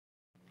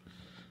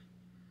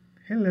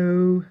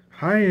Hello.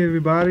 Hi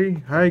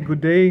everybody. Hi,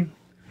 good day.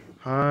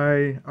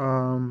 Hi.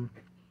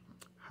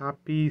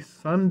 Happy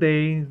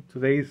Sunday.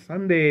 Today's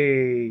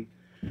Sunday.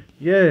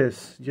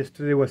 Yes,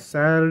 yesterday was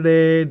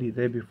Saturday, the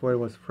day before it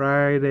was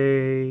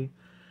Friday,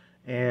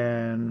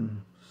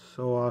 and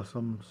so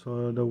awesome.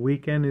 So the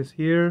weekend is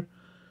here.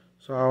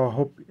 So I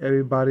hope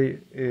everybody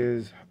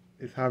is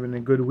having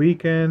a good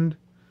weekend.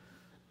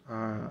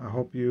 I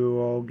hope you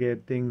all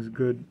get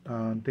good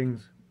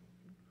things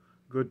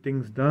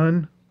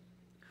done.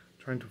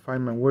 Trying to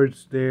find my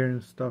words there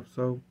and stuff.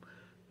 So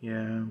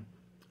yeah.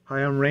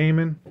 Hi, I'm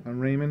Raymond.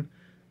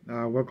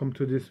 Welcome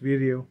to this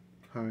video.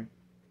 Hi.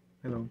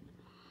 Hello.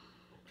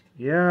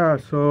 Yeah.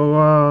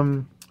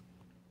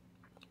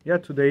 Yeah.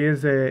 Today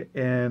is a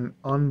an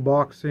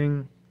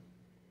unboxing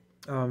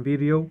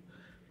video.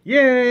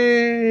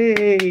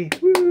 Yay!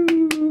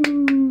 Woo!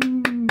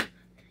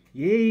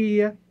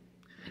 Yeah.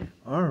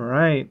 All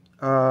right.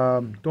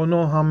 Don't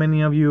know how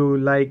many of you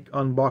like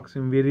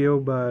unboxing video,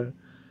 but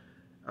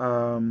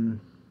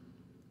um,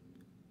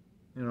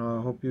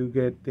 I hope you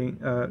get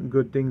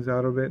good things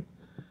out of it.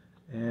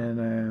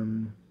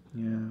 And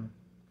yeah.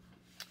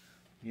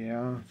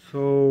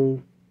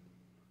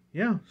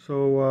 Yeah.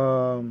 So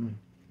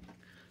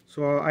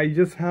I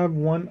just have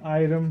one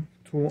item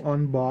to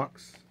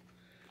unbox.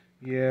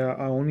 Yeah,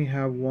 I only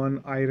have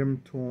one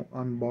item to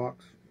unbox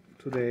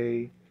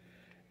today,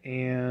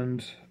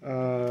 and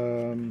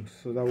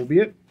so that will be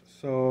it.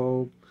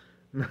 So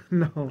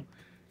no,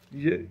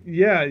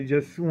 yeah,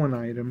 just one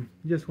item.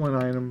 Just one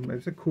item.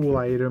 It's a cool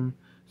item.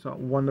 It's a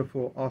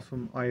wonderful,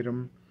 awesome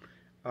item.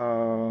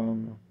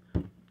 Um,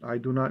 I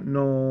do not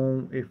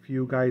know if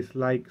you guys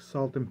like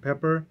salt and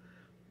pepper.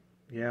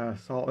 Yeah,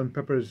 salt and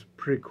pepper is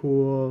pretty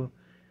cool.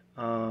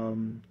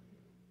 Um,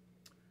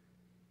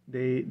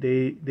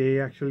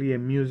 they actually a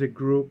music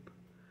group,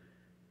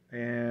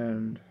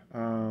 and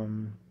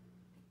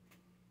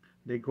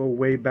they go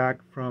way back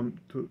to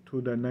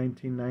the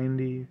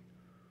 1990s.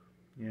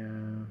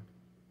 Yeah,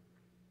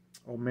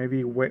 or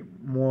maybe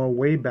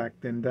way back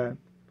than that.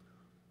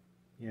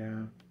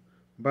 Yeah,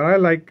 but I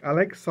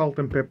like salt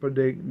and pepper.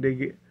 They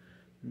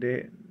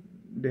they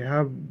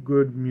have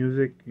good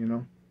music,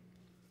 and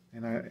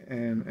I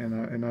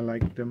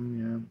like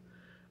them.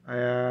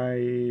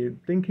 Yeah,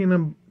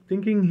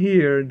 thinking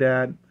here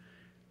that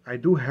I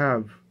do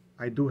have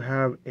I do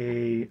have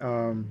a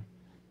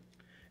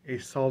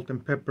salt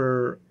and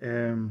pepper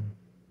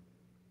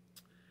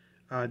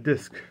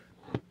disc,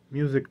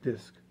 music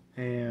disc,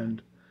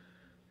 and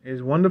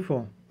it's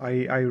wonderful.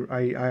 I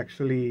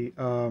actually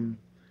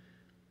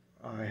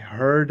I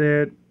heard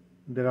it,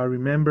 that I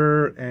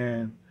remember,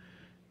 and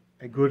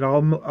a good a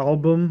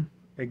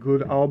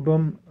good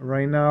album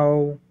right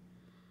now.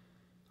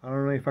 I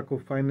don't know if I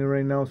could find it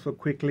right now so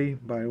quickly,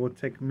 but it will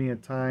take me a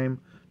time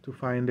to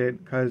find it,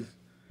 uh,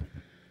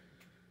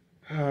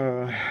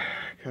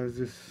 cause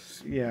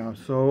this, yeah.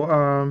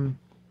 So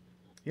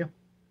yeah,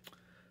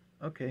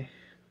 okay,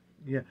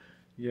 yeah,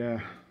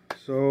 yeah.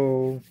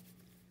 So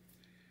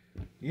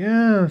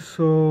yeah,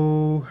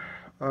 so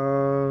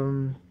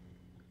um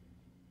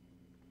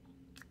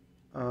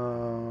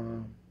uh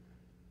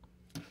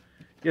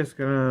yes,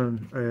 gonna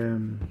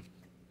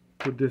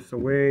put this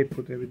away,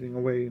 put everything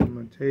away on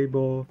my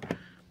table,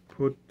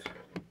 put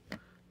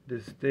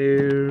this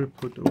there,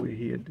 put over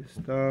here this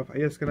stuff. I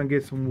just gonna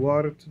get some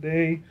water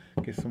today.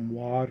 Get some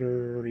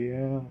water,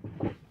 yeah.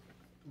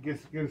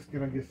 Guess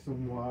gonna get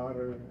some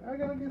water. I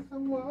gotta get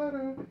some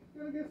water.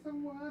 Gonna get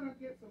some water.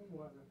 Get some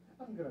water.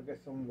 I'm gonna get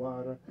some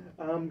water.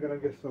 I'm gonna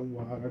get some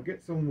water.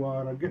 Get some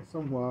water. Get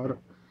some water.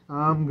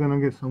 I'm gonna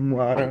get some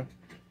water.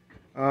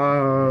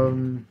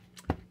 Um,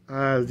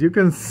 as you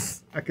can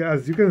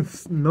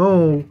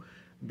know,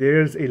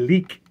 there's a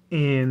leak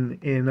in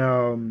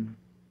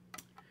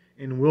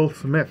Will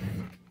Smith.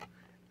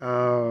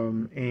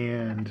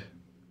 And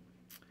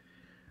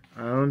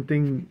I don't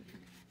think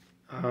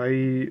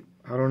I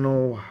don't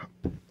know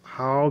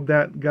how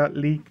that got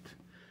leaked,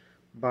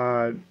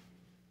 but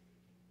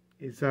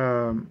it's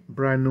a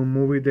brand new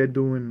movie they're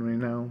doing right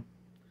now,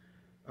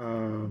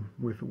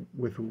 with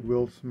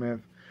Will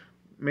Smith.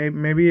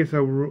 Maybe it's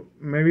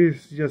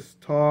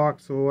just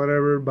talks or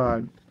whatever,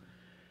 but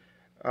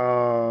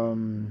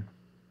um,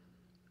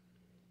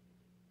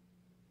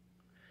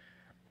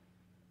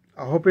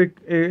 I hope I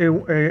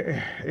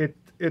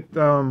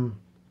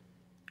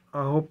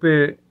hope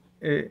it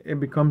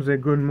becomes a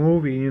good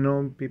movie.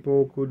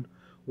 People could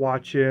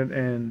watch it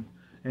and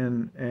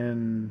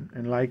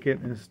like it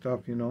and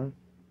stuff.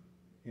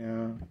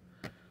 Yeah.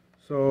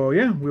 So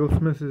yeah, Will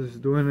Smith is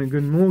doing a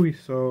good movie,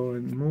 so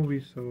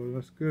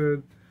that's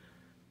good.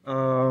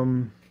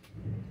 Um,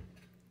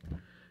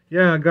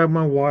 yeah, I got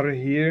my water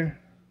here.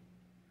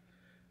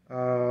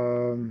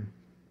 Um,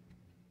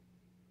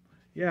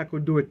 yeah, I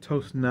could do a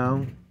toast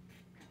now.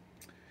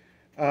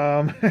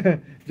 Um,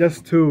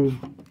 just to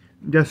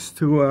just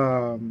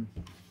to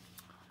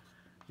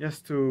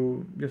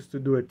just to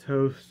do a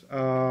toast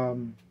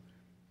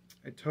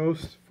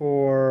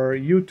for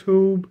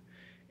YouTube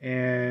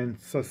and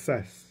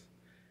success,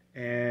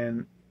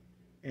 and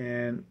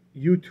and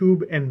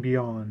YouTube and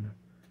beyond.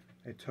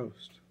 A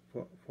toast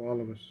for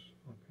all of us.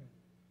 Okay.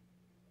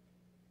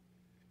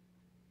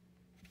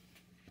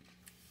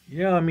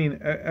 Yeah, I mean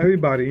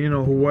everybody, you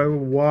know, whoever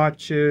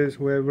watches,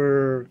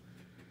 whoever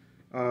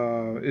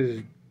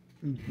is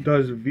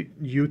does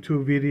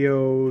YouTube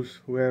videos,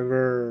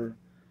 whoever,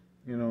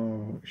 you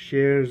know,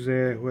 shares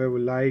it, whoever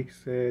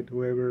likes it,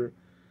 whoever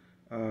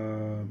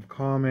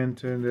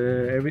commented,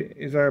 every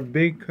it's a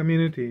big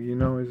community, you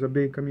know, it's a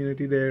big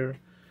community there.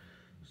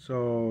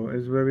 So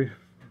it's very,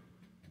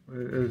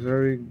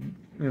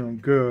 you know,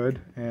 good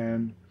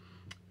and,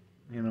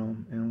 you know,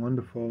 and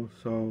wonderful.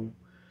 So,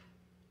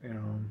 you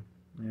know,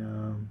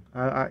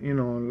 yeah, you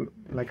know,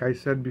 like I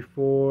said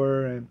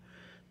before, and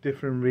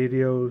different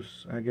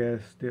videos, I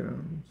guess there,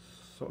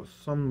 so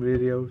some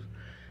videos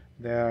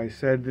that I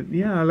said that,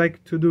 yeah, I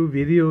like to do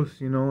videos,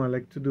 you know, I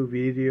like to do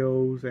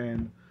videos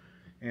and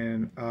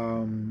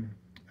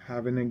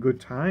having a good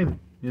time,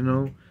 you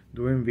know,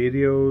 doing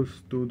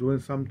videos, doing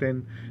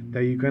something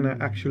that you're gonna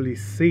actually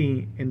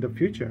see in the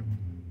future,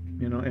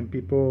 you know, and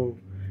people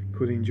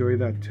could enjoy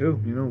that too,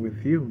 you know,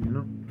 with you, you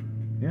know.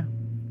 Yeah,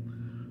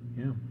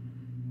 yeah,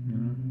 you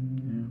know,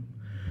 yeah.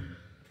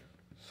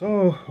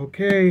 So,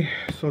 okay,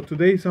 so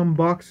today's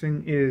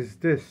unboxing is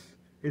this.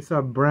 It's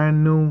a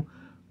brand new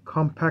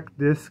compact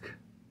disc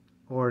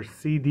or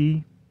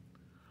CD,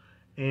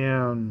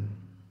 and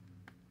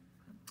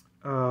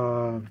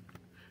uh,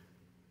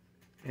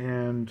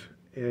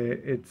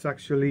 it's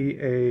actually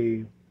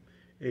a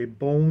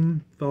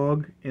Bone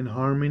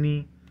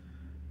Thugs-n-Harmony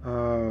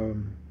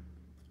um,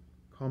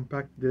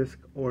 compact disc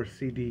or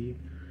CD,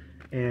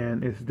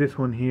 and it's this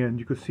one here, and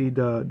you can see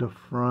the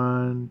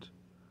front,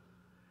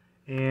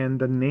 and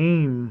the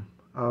name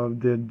of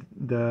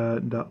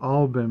the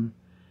album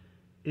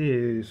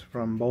is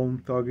from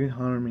Bone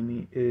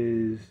Thugs-n-Harmony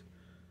is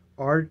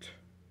Art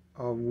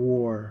of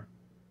War.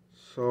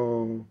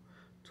 So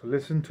to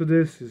listen to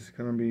this is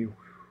gonna be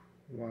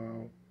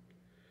wow.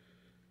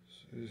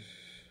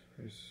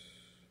 It's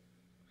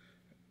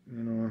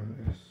you know,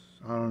 it's,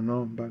 I don't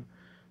know,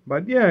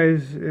 but yeah,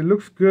 it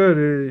looks good.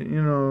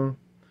 You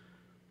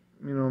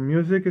know,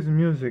 music is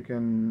music,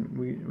 and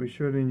we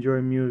should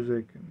enjoy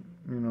music.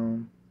 You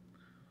know,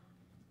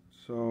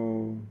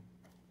 so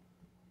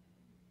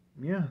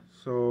yeah,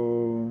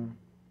 so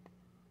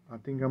I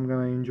think I'm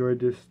gonna enjoy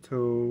this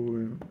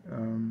too.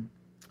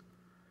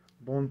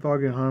 Bone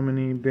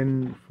Thugs-n-Harmony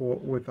been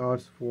with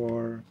us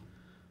for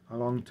a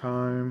long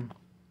time,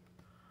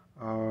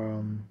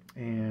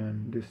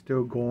 and they're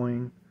still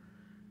going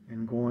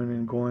and going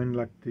and going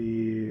like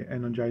the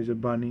Energizer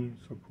Bunny,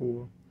 so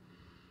cool.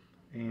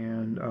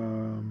 And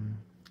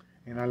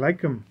I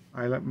like them.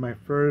 I like my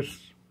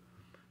first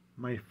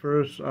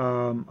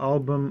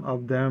album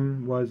of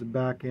them was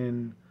back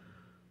in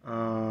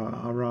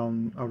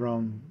around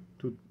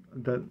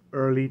the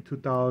early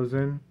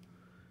 2000.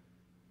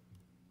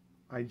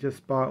 I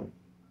just bought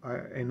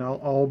an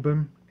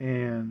album,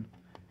 and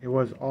it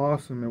was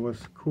awesome. It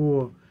was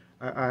cool.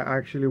 I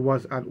actually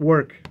was at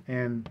work,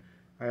 and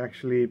I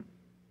actually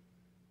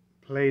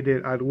played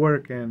it at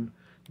work and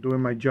doing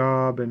my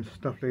job and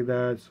stuff like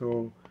that.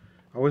 So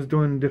I was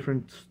doing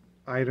different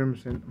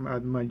items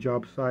at my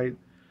job site,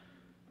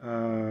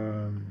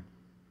 um,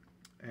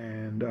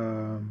 and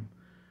um,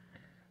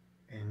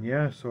 and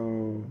yeah.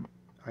 So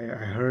I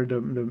heard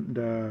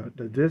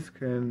the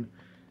disc, and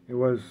it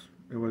was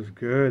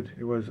good.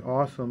 It was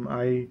awesome.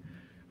 I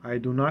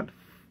do not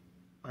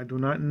I do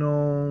not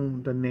know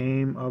the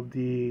name of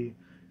the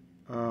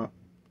uh,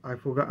 I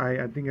forgot.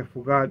 I think I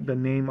forgot the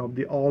name of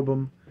the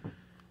album.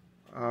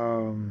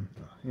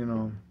 You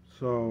know.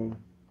 So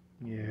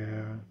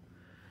yeah,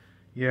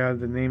 yeah.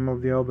 The name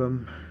of the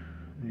album.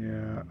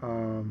 Yeah.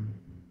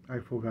 I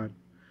forgot.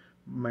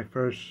 My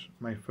first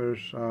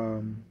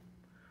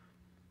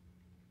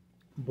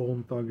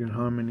Bone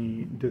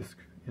Thugs-n-Harmony disc.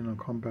 You know,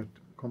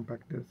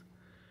 compact disc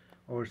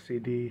or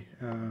CD.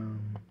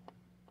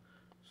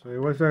 So it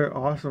was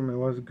awesome. It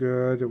was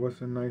good. It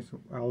was a nice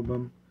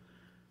album.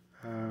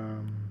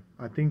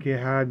 I think it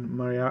had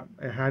Mayara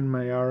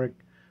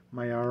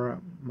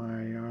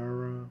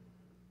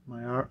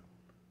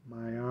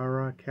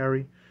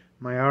Carey,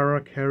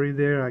 Mayara Carey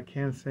there. I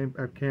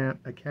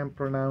can't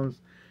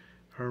pronounce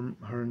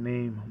her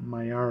name.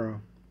 Maria.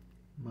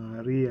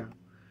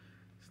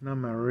 It's not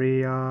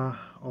Maria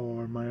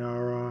or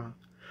Mayara.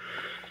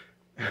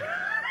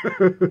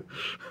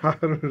 I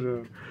don't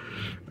know.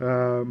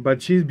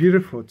 But she's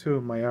beautiful too,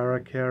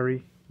 Mayara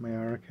Carey.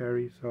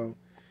 So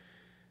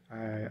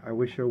I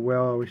wish her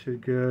well. I wish her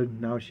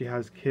good. Now she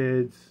has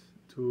kids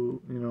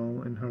too, you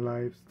know, in her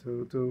life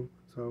too.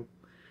 So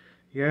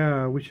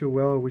yeah, I wish her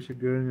well. I wish her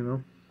good. You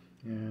know,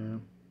 yeah.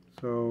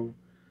 So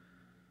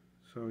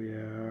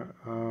yeah.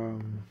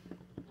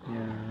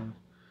 Yeah.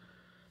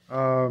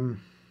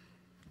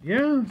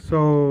 Yeah.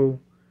 So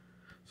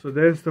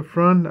there's the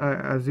front.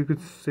 As you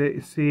could see,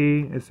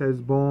 it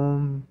says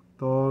Bone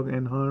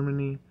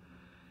Thugs-n-Harmony,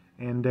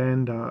 and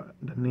then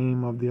the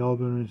name of the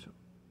album is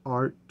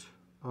Art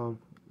of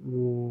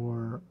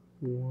War.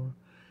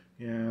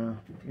 Yeah,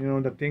 you know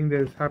the thing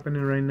that's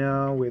happening right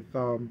now with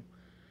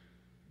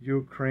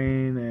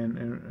Ukraine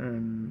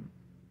and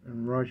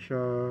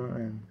Russia,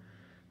 and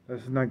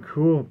that's not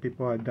cool.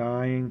 People are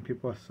dying,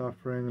 people are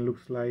suffering. It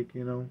looks like,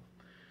 you know,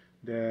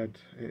 that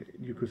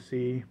you could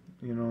see,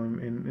 you know,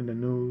 in the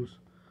news,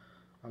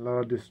 a lot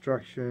of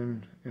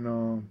destruction, you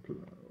know,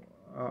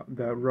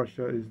 that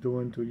Russia is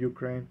doing to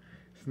Ukraine.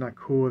 It's not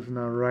cool. It's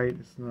not right.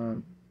 It's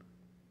not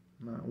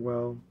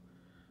well.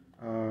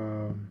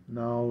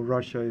 Now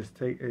Russia is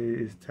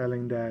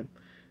telling that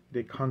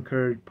they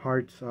conquered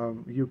parts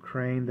of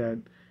Ukraine.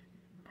 That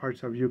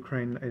parts of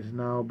Ukraine is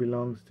now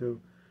belongs to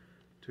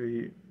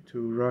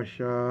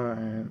Russia,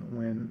 and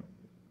when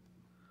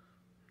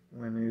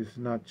it's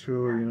not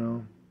true,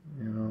 yeah.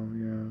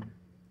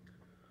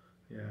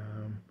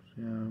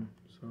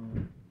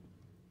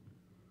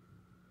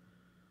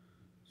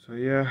 So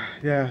yeah.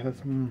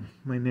 That's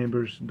my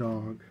neighbor's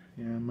dog.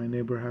 Yeah,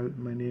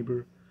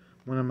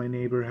 one of my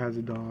neighbor has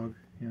a dog.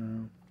 You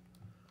know,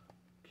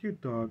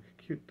 cute dog,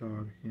 cute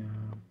dog.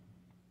 Yeah,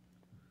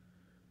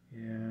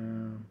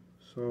 yeah.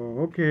 So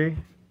okay,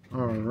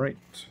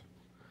 alrighty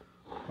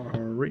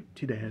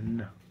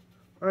then.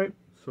 All right.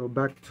 So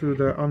back to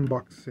the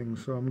unboxing.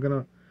 So I'm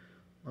gonna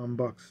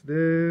unbox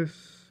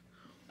this.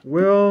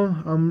 Well,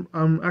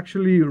 I'm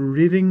actually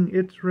reading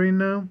it right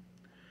now,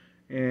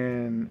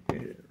 and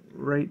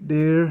right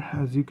there,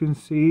 as you can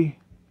see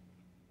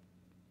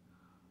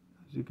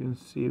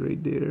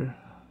right there,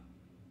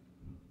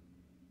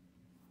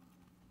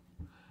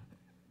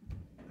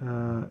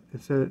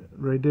 it said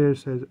right there, it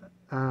says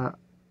uh,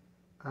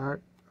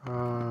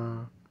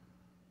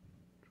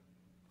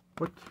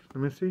 what?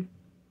 Let me see.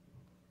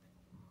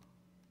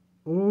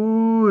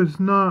 Oh, it's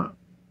not.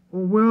 Oh,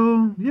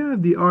 well, yeah,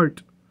 the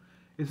art.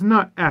 It's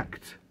not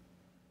act.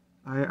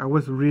 I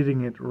was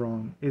reading it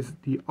wrong. It's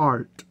the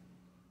art.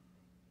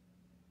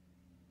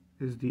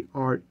 Is the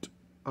art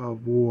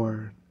of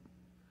war.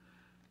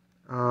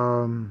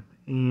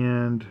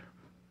 And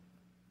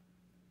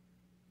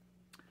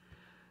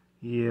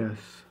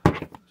yes.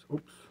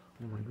 Oops.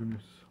 Oh my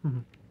goodness.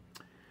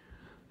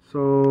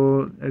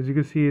 So as you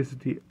can see, it's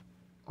the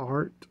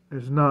art.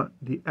 It's not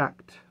the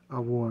act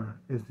of war.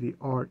 It's the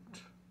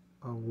art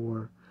of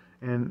war.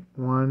 And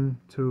 1,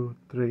 2,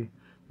 3.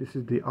 This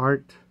is the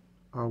art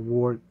of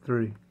war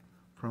 3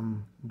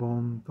 from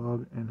Bone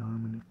Thugs and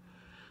Harmony.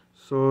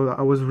 So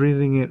I was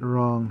reading it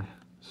wrong.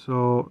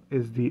 So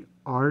it's the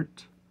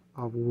art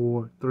of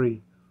war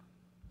 3.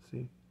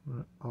 See,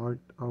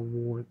 art of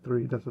war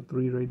 3. That's a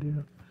 3 right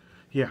there.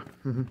 Yeah.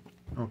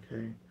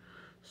 Okay.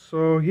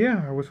 So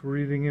yeah, I was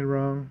reading it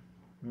wrong.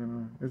 You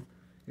know,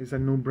 it's a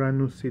brand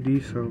new CD.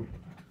 So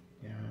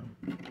yeah.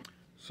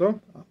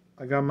 So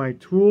I got my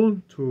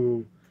tool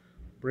to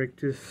break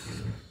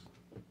this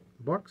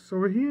box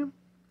over here,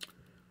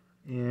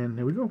 and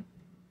here we go.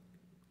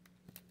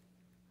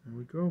 Here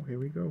we go. Here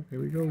we go. Here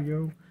we go,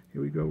 yo.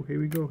 Here we go. Here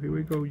we go. Here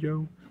we go,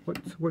 yo.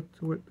 What's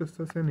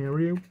the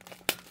scenario?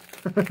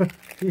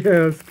 Yeah,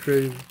 that's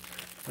crazy.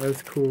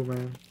 That's cool,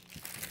 man.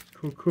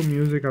 Cool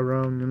music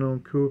around, you know,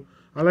 cool.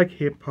 I like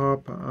hip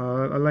hop.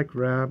 I like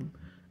rap.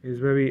 It's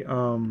very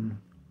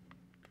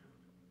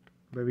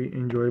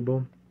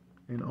enjoyable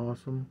and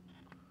awesome.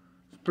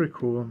 It's pretty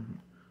cool.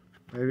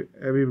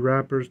 Every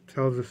rapper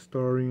tells a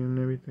story and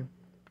everything.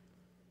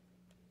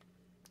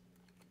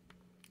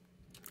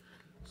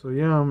 So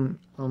yeah,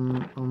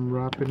 I'm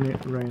wrapping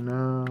it right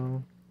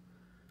now.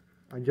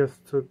 I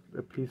just took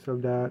a piece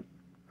of that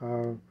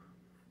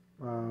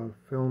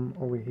film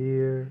over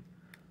here.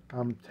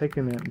 I'm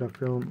taking the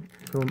film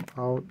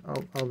out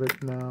of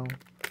it now.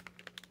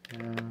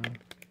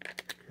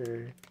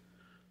 Okay,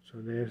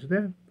 so there's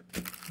that.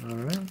 All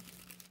right,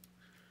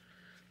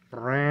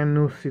 brand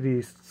new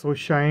CD, so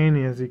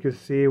shiny as you can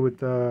see with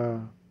the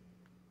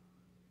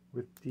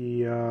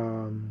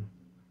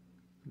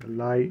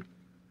light,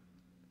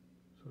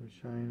 so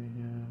shiny.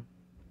 Yeah.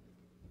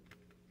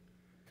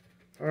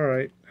 All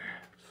right,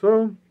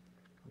 so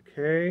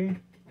okay.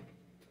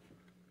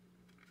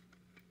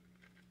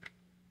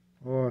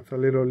 Oh, it's a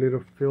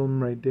little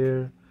film right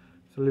there.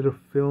 It's a little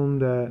film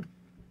that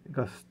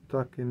got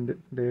stuck in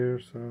there,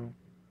 so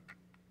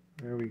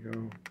there we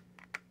go.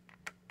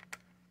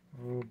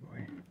 Oh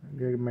boy,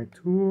 get my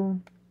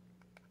tool.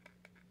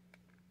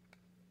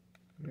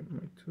 Get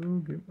my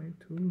tool.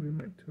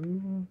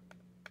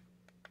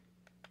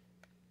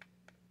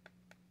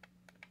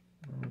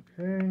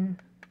 Okay,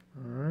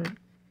 alright.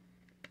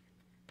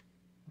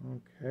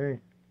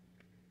 Okay.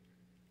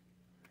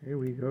 Here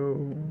we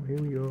go,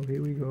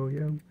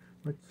 yo.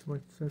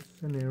 What's the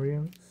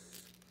scenarios?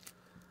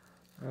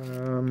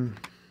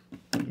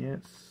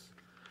 Yes.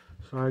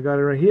 So I got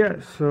it right here.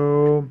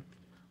 So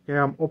okay,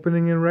 I'm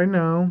opening it right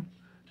now.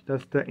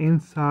 That's the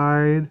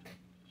inside.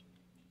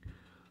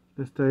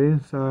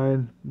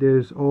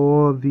 There's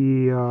all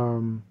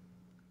the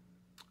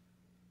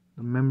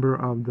member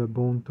of the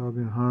Bone Thugs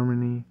and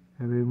Harmony.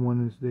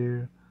 Everyone is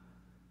there.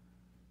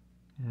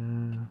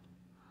 Yeah.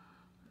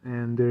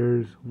 And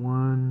there's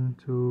 1,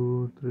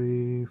 2,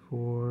 3,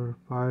 4,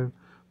 5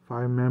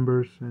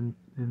 members in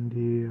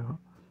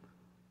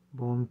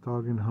Bone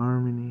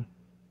Thugs-n-Harmony.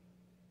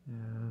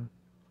 Yeah.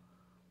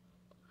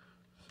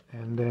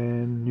 And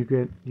then you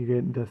get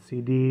the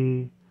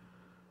CD,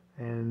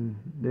 and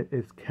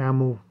it's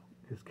camel.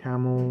 It's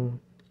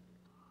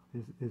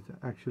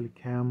actually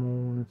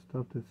camel and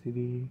stuff. The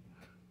CD.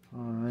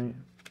 All right.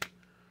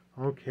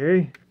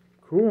 Okay.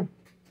 Cool.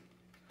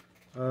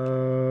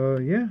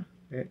 Yeah.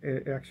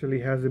 It actually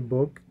has a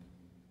book.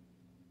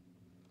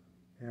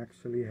 It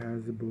actually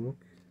has a book.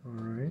 All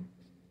right.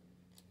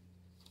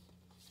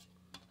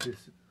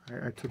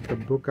 I took the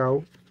book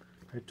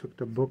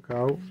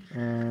out.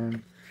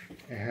 And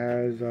it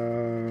has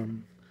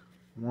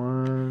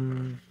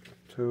 1,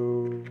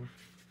 2,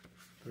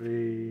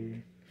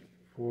 3,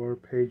 4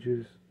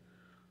 pages.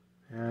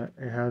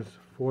 It has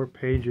 4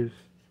 pages.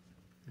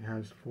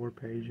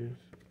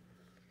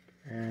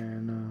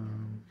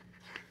 And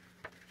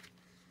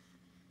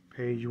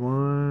page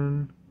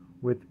 1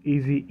 with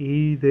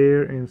Eazy-E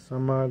there and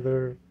some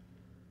other.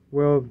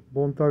 Well,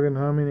 Bone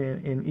Thugs-n-Harmony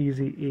and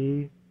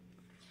Eazy-E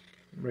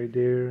right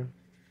there.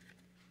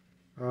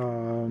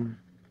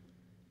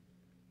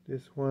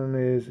 This one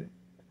is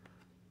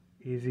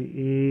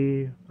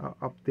Eazy-E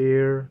up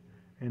there,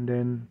 and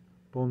then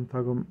Bone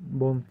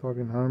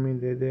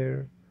Thugs-n-Harmony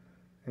there,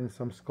 and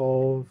some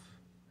skulls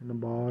in the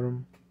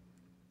bottom.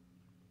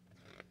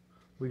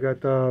 We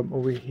got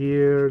over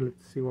here.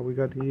 Let's see what we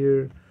got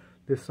here.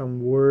 There's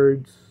some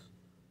words,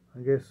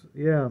 I guess.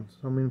 Yeah,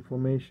 some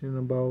information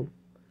about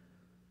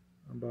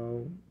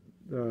the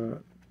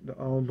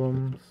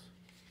albums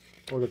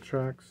or the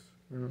tracks.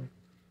 You know,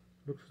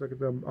 looks like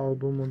the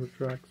album or the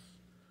tracks.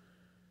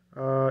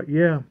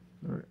 Yeah,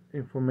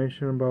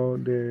 information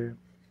about the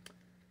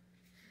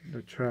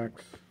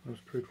tracks. That's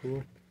pretty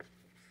cool.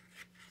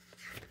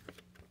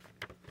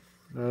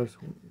 That's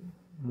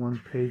one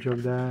page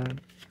of that,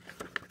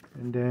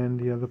 and then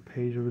the other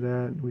page of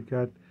that we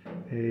got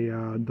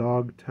a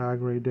dog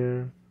tag right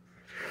there.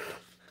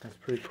 That's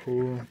pretty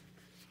cool.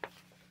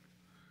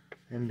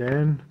 And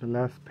then the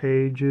last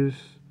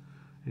pages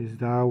is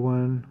that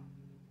one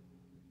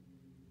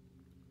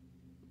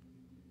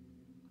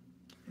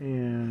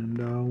and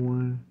that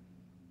one.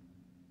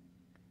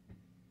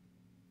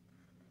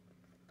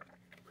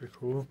 Pretty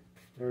cool.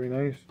 Very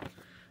nice.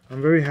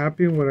 I'm very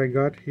happy with what I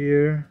got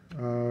here.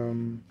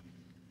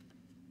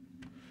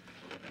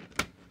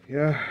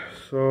 Yeah,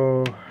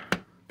 so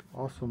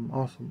awesome.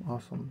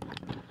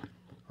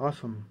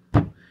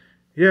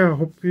 Yeah,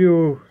 hope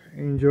you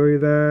enjoy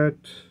that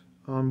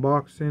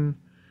unboxing.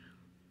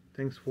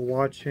 Thanks for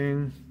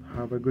watching.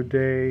 Have a good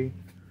day.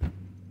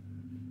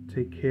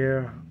 Take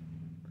care.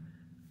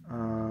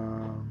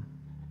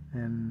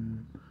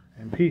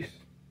 And peace.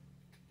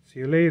 See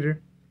you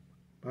later.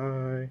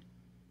 Bye.